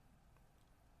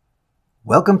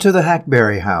Welcome to the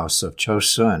Hackberry House of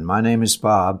Chosun. My name is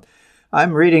Bob.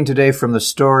 I'm reading today from the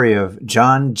story of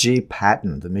John G.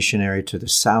 Paton, the missionary to the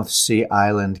South Sea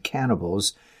island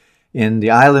Cannibals, in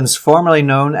the islands formerly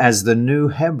known as the New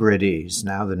Hebrides,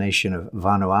 now the nation of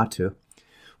Vanuatu.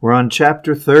 We're on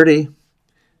chapter 30.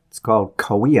 It's called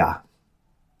Kauai.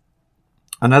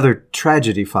 Another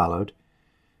tragedy followed,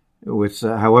 with,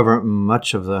 however,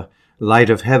 much of the light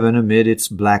of heaven amid its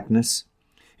blackness.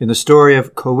 In the story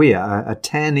of Kauai, a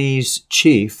Tanese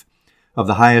chief of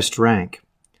the highest rank,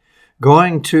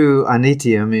 going to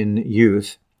Anitium in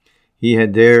youth, he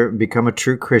had there become a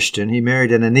true Christian. He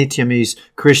married an Anitiamese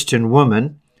Christian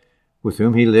woman, with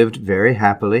whom he lived very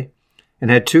happily, and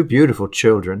had two beautiful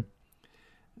children.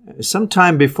 Some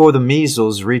time before the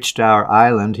measles reached our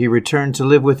island, he returned to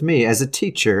live with me as a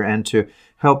teacher and to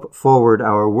help forward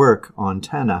our work on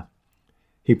Tanna.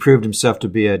 He proved himself to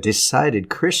be a decided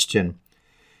Christian.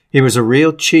 He was a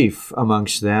real chief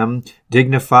amongst them,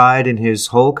 dignified in his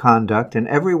whole conduct, and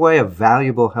every way a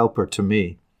valuable helper to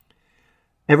me.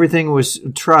 Everything was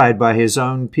tried by his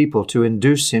own people to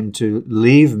induce him to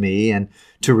leave me and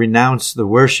to renounce the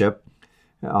worship,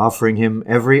 offering him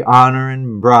every honor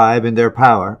and bribe in their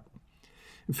power.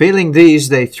 Failing these,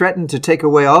 they threatened to take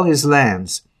away all his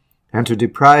lands and to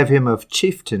deprive him of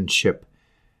chieftainship.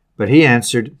 But he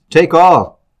answered, "Take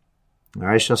all.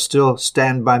 I shall still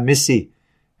stand by Missy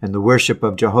and the worship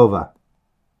of Jehovah."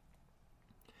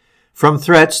 From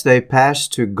threats they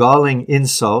passed to galling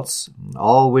insults,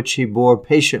 all which he bore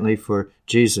patiently for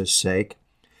Jesus' sake.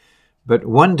 But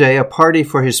one day a party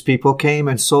for his people came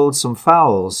and sold some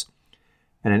fowls,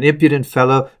 and an impudent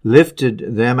fellow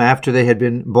lifted them after they had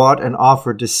been bought and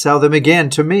offered to sell them again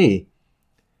to me.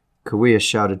 Kauai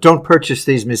shouted, "Don't purchase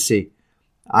these, Missy.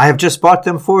 I have just bought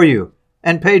them for you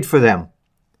and paid for them."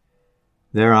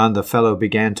 Thereon the fellow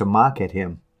began to mock at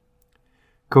him.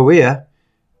 Kauai,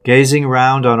 gazing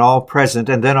round on all present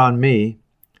and then on me,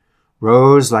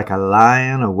 rose like a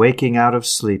lion awaking out of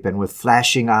sleep, and with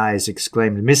flashing eyes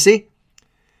exclaimed, "Missy,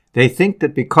 they think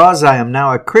that because I am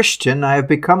now a Christian, I have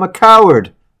become a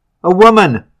coward, a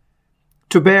woman,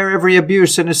 to bear every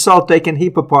abuse and assault they can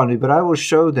heap upon me. But I will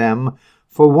show them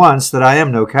for once that I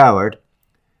am no coward,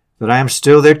 that I am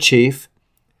still their chief,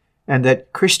 and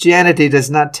that Christianity does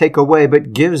not take away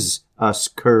but gives us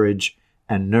courage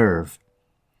and nerve."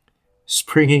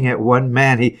 Springing at one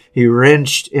man, he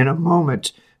wrenched in a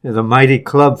moment the mighty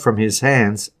club from his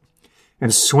hands,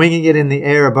 and swinging it in the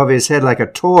air above his head like a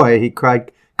toy, he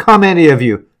cried, "Come, any of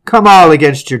you, come all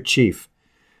against your chief.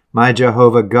 My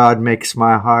Jehovah God makes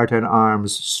my heart and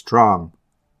arms strong.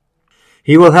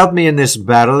 He will help me in this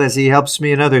battle as he helps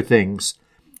me in other things,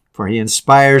 for he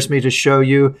inspires me to show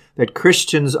you that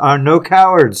Christians are no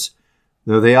cowards,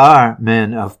 though they are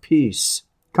men of peace.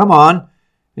 Come on,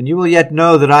 and you will yet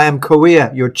know that I am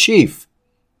Kauai, your chief."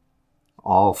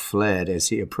 All fled as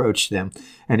he approached them,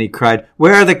 and he cried,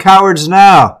 "Where are the cowards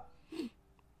now?"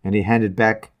 And he handed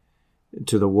back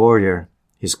to the warrior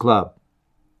his club.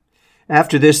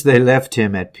 After this they left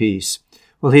him at peace.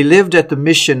 Well, he lived at the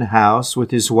mission house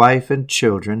with his wife and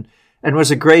children, and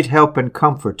was a great help and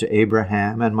comfort to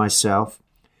Abraham and myself.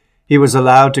 He was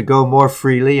allowed to go more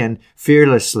freely and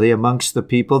fearlessly amongst the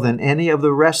people than any of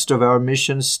the rest of our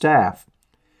mission staff.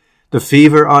 The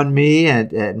fever on me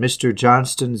at Mr.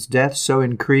 Johnston's death so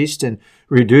increased and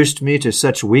reduced me to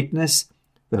such weakness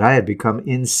that I had become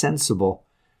insensible,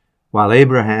 while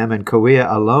Abraham and Kauai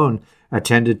alone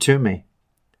attended to me.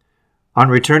 On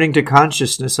returning to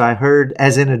consciousness, I heard,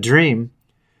 as in a dream,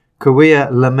 Kauai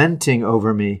lamenting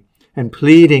over me and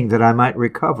pleading that I might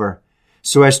recover,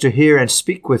 so as to hear and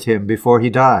speak with him before he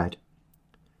died.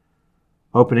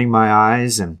 Opening my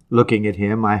eyes and looking at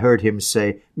him, I heard him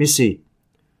say, "Missy,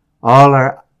 all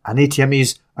our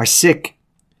Anitiamese are sick.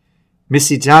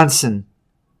 Missy Johnson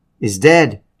is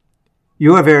dead.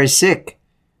 You are very sick,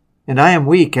 and I am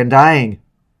weak and dying.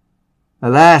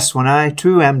 Alas, when I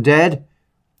too am dead,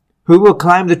 who will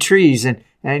climb the trees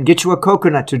and get you a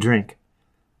coconut to drink?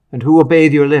 And who will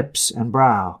bathe your lips and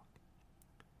brow?"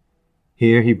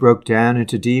 Here he broke down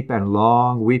into deep and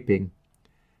long weeping,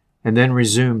 and then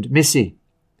resumed, "Missy,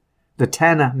 the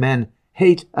Tanna men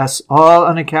hate us all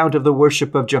on account of the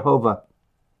worship of Jehovah.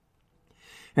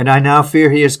 And I now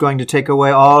fear he is going to take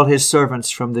away all his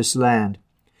servants from this land,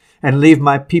 and leave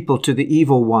my people to the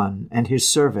evil one and his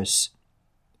service."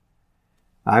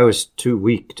 I was too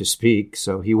weak to speak,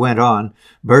 so he went on,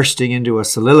 bursting into a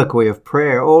soliloquy of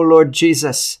prayer. "O Lord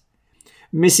Jesus,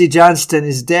 Missy Johnston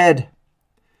is dead.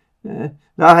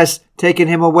 Thou hast taken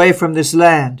him away from this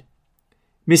land.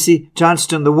 Missy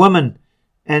Johnston, the woman,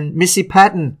 and Missy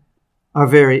Paton are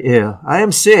very ill. I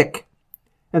am sick,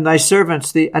 and thy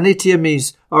servants, the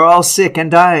Anityamis, are all sick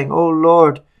and dying. O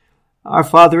Lord, our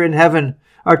Father in heaven,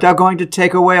 art thou going to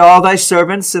take away all thy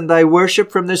servants and thy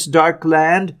worship from this dark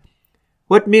land?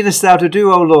 What meanest thou to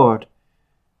do, O Lord?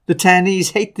 The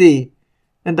Tanese hate thee,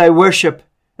 and thy worship,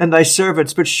 and thy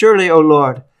servants. But surely, O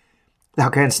Lord, thou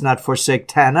canst not forsake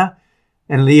Tanna,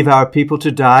 and leave our people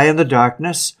to die in the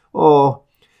darkness. Oh,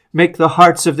 make the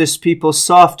hearts of this people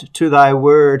soft to thy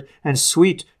word, and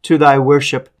sweet to thy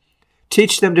worship.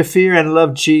 Teach them to fear and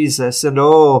love Jesus, and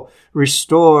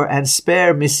restore and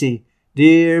spare Missy,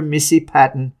 dear Missy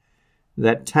Paton,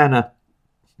 that Tanna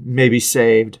may be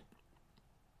saved.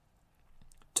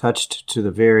 Touched to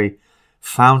the very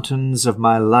fountains of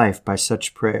my life by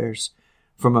such prayers,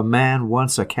 from a man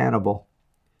once a cannibal,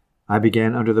 I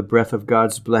began under the breath of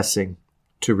God's blessing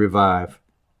to revive.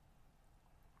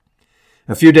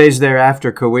 A few days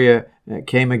thereafter, Kauia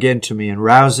came again to me, and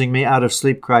rousing me out of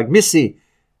sleep, cried, Missy,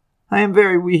 I am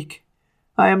very weak.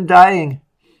 I am dying.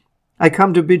 I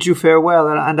come to bid you farewell,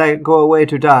 and I go away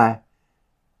to die.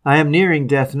 I am nearing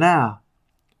death now,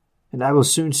 and I will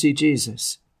soon see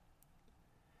Jesus.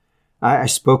 I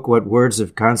spoke what words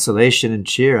of consolation and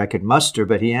cheer I could muster,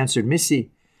 but he answered,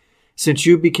 Missy, since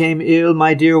you became ill,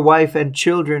 my dear wife and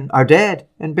children are dead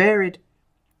and buried.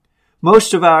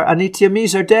 Most of our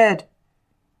Anityamis are dead,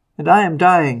 and I am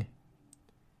dying.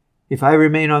 If I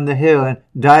remain on the hill and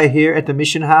die here at the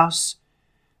mission house,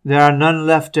 there are none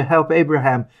left to help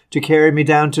Abraham to carry me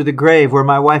down to the grave where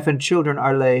my wife and children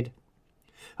are laid.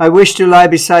 I wish to lie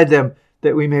beside them,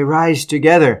 that we may rise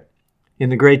together in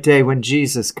the great day when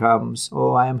Jesus comes.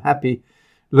 Oh, I am happy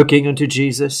looking unto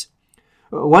Jesus.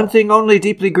 One thing only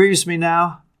deeply grieves me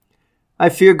now. I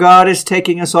fear God is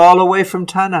taking us all away from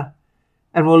Tanna,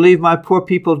 and will leave my poor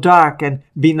people dark and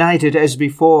benighted as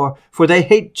before, for they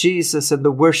hate Jesus and the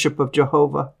worship of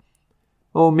Jehovah.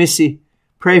 Oh, Missy,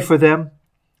 pray for them,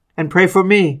 and pray for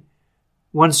me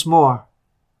once more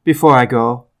before I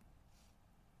go.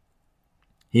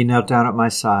 He knelt down at my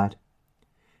side,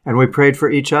 and we prayed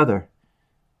for each other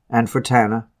and for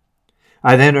Tanna.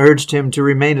 I then urged him to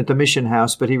remain at the mission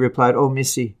house, but he replied, Oh,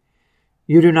 Missy,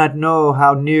 you do not know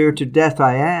how near to death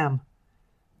I am.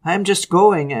 I am just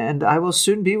going, and I will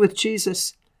soon be with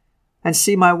Jesus and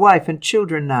see my wife and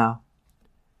children now.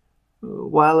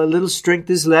 While a little strength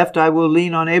is left, I will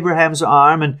lean on Abraham's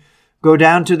arm and go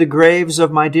down to the graves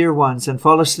of my dear ones and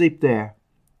fall asleep there.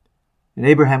 And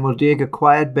Abraham will dig a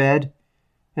quiet bed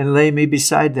and lay me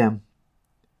beside them.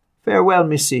 Farewell,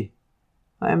 Missy.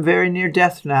 I am very near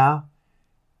death now.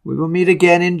 We will meet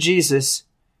again in Jesus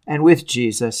and with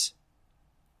Jesus.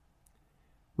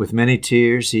 With many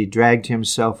tears he dragged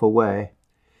himself away,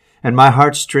 and my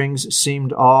heartstrings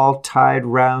seemed all tied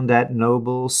round that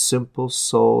noble, simple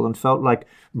soul, and felt like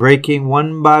breaking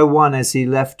one by one as he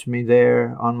left me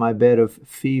there on my bed of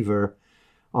fever,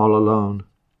 all alone.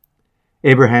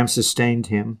 Abraham sustained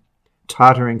him,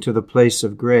 tottering to the place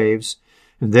of graves,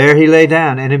 and there he lay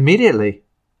down, and immediately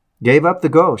gave up the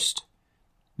ghost,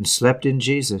 and slept in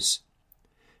Jesus.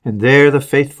 And there the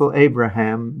faithful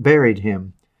Abraham buried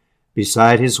him,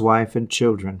 beside his wife and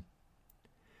children.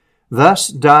 Thus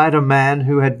died a man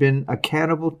who had been a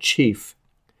cannibal chief,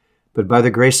 but by the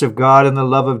grace of God and the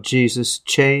love of Jesus,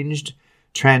 changed,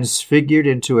 transfigured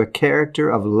into a character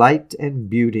of light and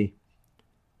beauty.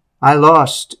 I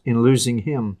lost in losing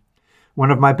him, one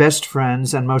of my best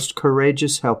friends and most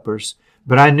courageous helpers,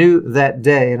 but I knew that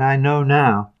day, and I know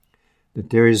now, that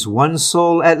there is one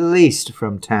soul at least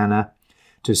from Tanna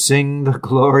to sing the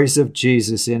glories of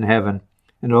Jesus in heaven.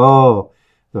 And oh,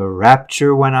 the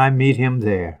rapture when I meet him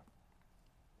there.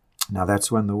 Now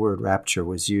that's when the word rapture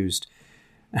was used.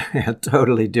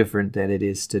 Totally different than it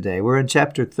is today. We're in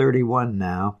chapter 31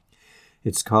 now.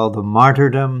 It's called The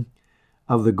Martyrdom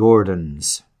of the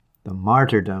Gordons. The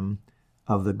Martyrdom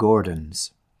of the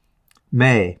Gordons.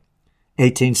 May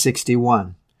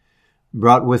 1861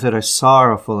 brought with it a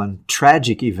sorrowful and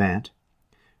tragic event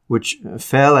which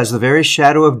fell as the very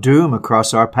shadow of doom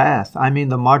across our path. I mean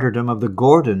the martyrdom of the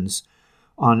Gordons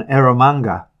on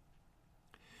Erromanga.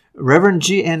 Reverend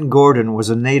G.N. Gordon was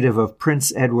a native of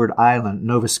Prince Edward Island,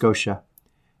 Nova Scotia,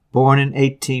 born in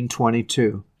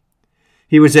 1822.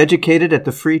 He was educated at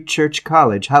the Free Church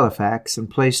College, Halifax, and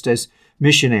placed as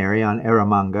missionary on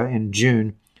Erromanga in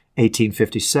June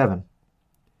 1857.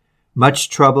 Much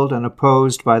troubled and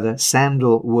opposed by the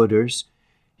Sandalwooders,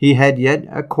 he had yet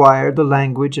acquired the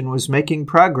language and was making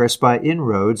progress by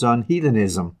inroads on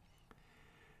heathenism.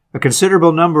 A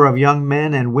considerable number of young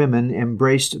men and women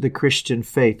embraced the Christian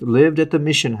faith, lived at the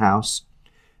mission house,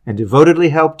 and devotedly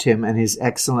helped him and his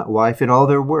excellent wife in all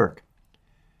their work.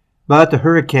 But the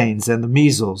hurricanes and the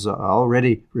measles,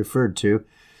 already referred to,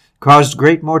 caused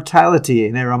great mortality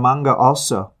in Erromanga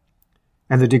also,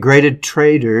 and the degraded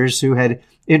traders who had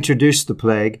introduced the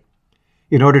plague,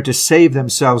 in order to save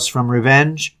themselves from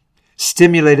revenge,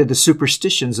 stimulated the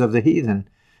superstitions of the heathen,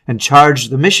 and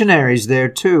charged the missionaries there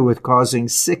too with causing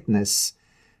sickness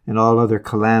and all other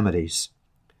calamities.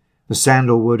 The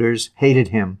sandalwooders hated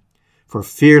him for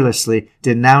fearlessly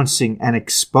denouncing and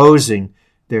exposing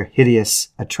their hideous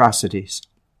atrocities.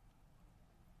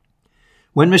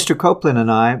 When Mr. Copeland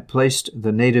and I placed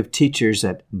the native teachers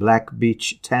at Black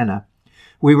Beach, Tana,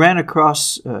 we ran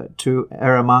across to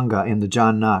Erromanga in the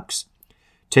John Knox,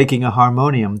 taking a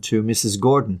harmonium to Mrs.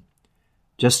 Gordon,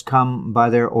 just come by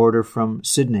their order from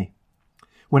Sydney.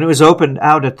 When it was opened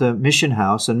out at the mission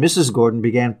house and Mrs. Gordon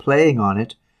began playing on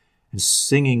it and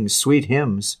singing sweet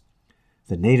hymns,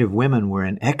 the native women were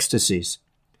in ecstasies.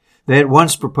 They at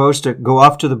once proposed to go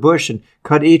off to the bush and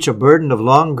cut each a burden of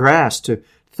long grass to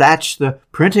thatch the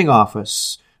printing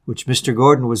office, which Mr.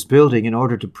 Gordon was building in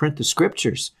order to print the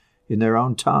scriptures in their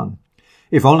own tongue.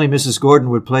 If only Mrs. Gordon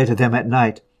would play to them at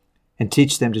night and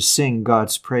teach them to sing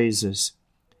God's praises.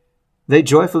 They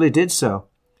joyfully did so,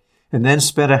 and then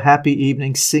spent a happy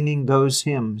evening singing those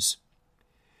hymns.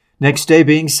 Next day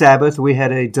being Sabbath, we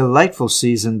had a delightful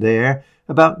season there,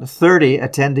 about 30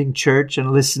 attending church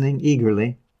and listening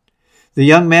eagerly. The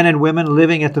young men and women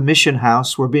living at the mission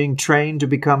house were being trained to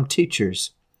become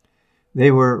teachers.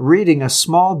 They were reading a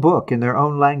small book in their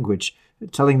own language,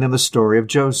 telling them the story of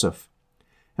Joseph,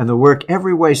 and the work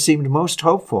every way seemed most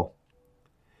hopeful.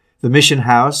 The mission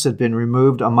house had been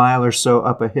removed a mile or so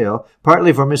up a hill,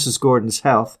 partly for Mrs. Gordon's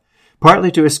health,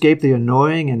 partly to escape the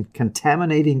annoying and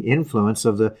contaminating influence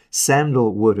of the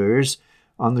sandalwooders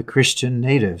on the Christian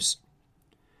natives.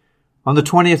 On the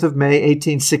 20th of May,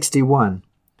 1861,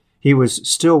 he was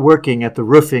still working at the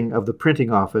roofing of the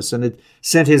printing office and had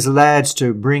sent his lads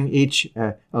to bring each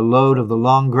a load of the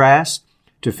long grass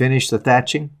to finish the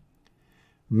thatching.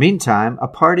 Meantime, a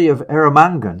party of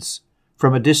Erromangans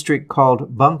from a district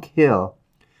called Bunk Hill,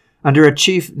 under a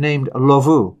chief named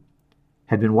Lovu,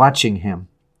 had been watching him.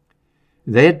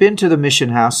 They had been to the mission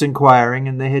house inquiring,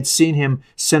 and they had seen him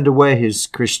send away his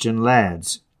Christian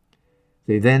lads.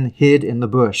 They then hid in the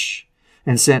bush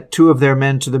and sent 2 of their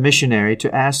men to the missionary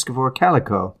to ask for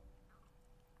calico.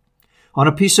 On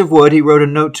a piece of wood he wrote a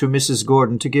note to Mrs.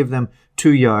 Gordon to give them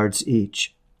 2 yards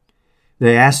each.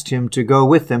 They asked him to go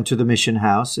with them to the mission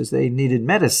house, as they needed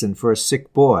medicine for a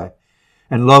sick boy,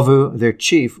 and Lovu, their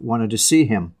chief, wanted to see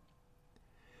him.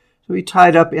 So he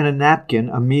tied up in a napkin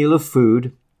a meal of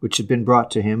food, which had been brought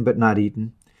to him but not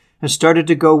eaten, and started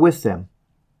to go with them.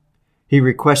 He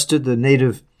requested the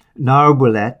native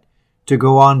Narbulet to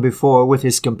go on before with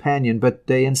his companion, but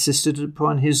they insisted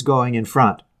upon his going in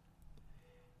front.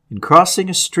 In crossing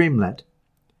a streamlet,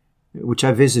 which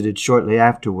I visited shortly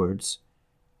afterwards,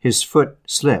 his foot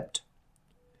slipped.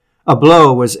 A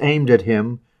blow was aimed at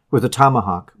him with a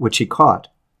tomahawk, which he caught.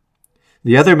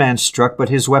 The other man struck, but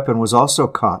his weapon was also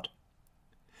caught.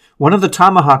 One of the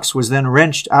tomahawks was then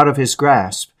wrenched out of his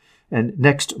grasp, and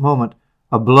next moment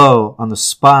a blow on the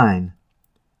spine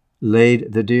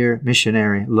laid the dear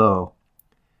missionary low,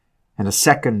 and a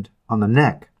second on the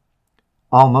neck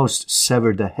almost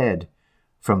severed the head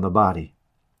from the body.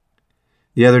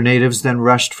 The other natives then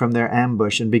rushed from their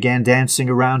ambush and began dancing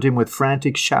around him with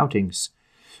frantic shoutings.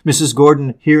 Mrs.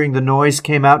 Gordon, hearing the noise,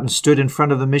 came out and stood in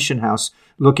front of the mission house,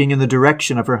 looking in the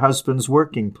direction of her husband's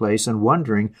working place and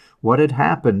wondering what had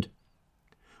happened.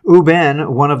 Uben,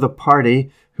 one of the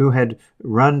party who had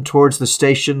run towards the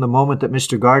station the moment that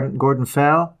Mr. Gordon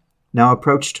fell, now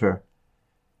approached her.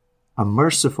 A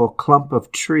merciful clump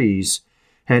of trees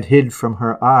had hid from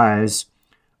her eyes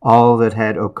all that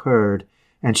had occurred,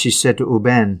 and she said to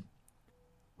Uben,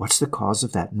 "What's the cause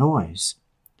of that noise?"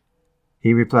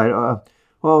 He replied,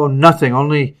 "Oh, nothing,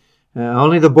 only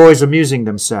the boys amusing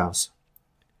themselves."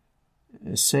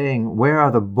 Saying, "Where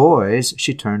are the boys?"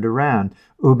 she turned around.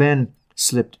 Uben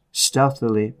slipped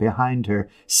stealthily behind her,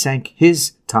 sank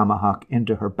his tomahawk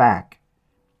into her back,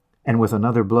 and with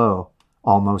another blow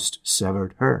almost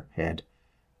severed her head.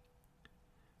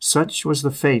 Such was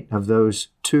the fate of those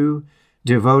 2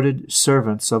 devoted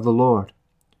servants of the Lord.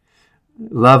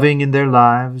 Loving in their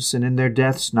lives and in their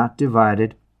deaths not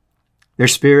divided, their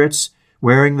spirits,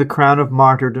 wearing the crown of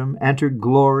martyrdom, entered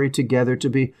glory together to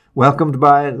be welcomed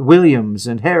by Williams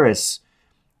and Harris,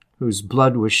 whose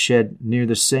blood was shed near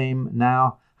the same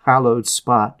now hallowed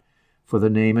spot for the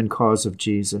name and cause of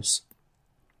Jesus.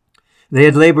 They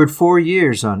had labored 4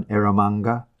 years on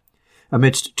Erromanga,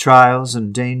 amidst trials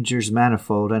and dangers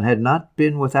manifold, and had not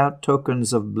been without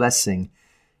tokens of blessing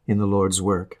in the Lord's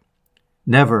work.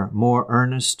 Never more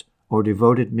earnest or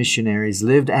devoted missionaries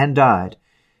lived and died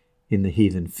in the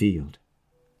heathen field.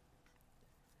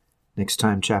 Next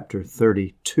time, chapter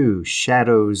 32,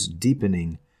 Shadows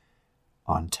Deepening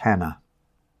on Tanna.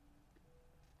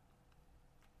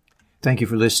 Thank you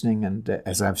for listening, and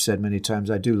as I've said many times,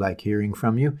 I do like hearing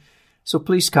from you. So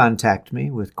please contact me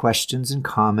with questions and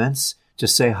comments.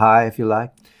 Just say hi if you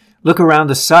like. Look around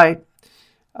the site.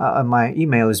 My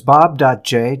email is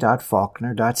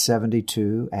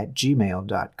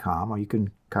bob.j.faulkner.72@gmail.com, or you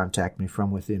can contact me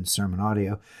from within Sermon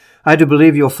Audio. I do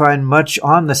believe you'll find much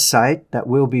on the site that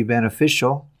will be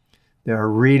beneficial. There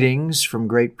are readings from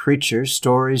great preachers,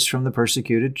 stories from the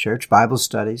persecuted church, Bible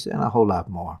studies, and a whole lot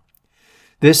more.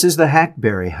 This is the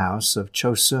Hackberry House of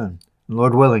Chosun.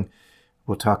 Lord willing,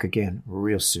 we'll talk again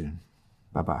real soon.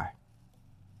 Bye-bye.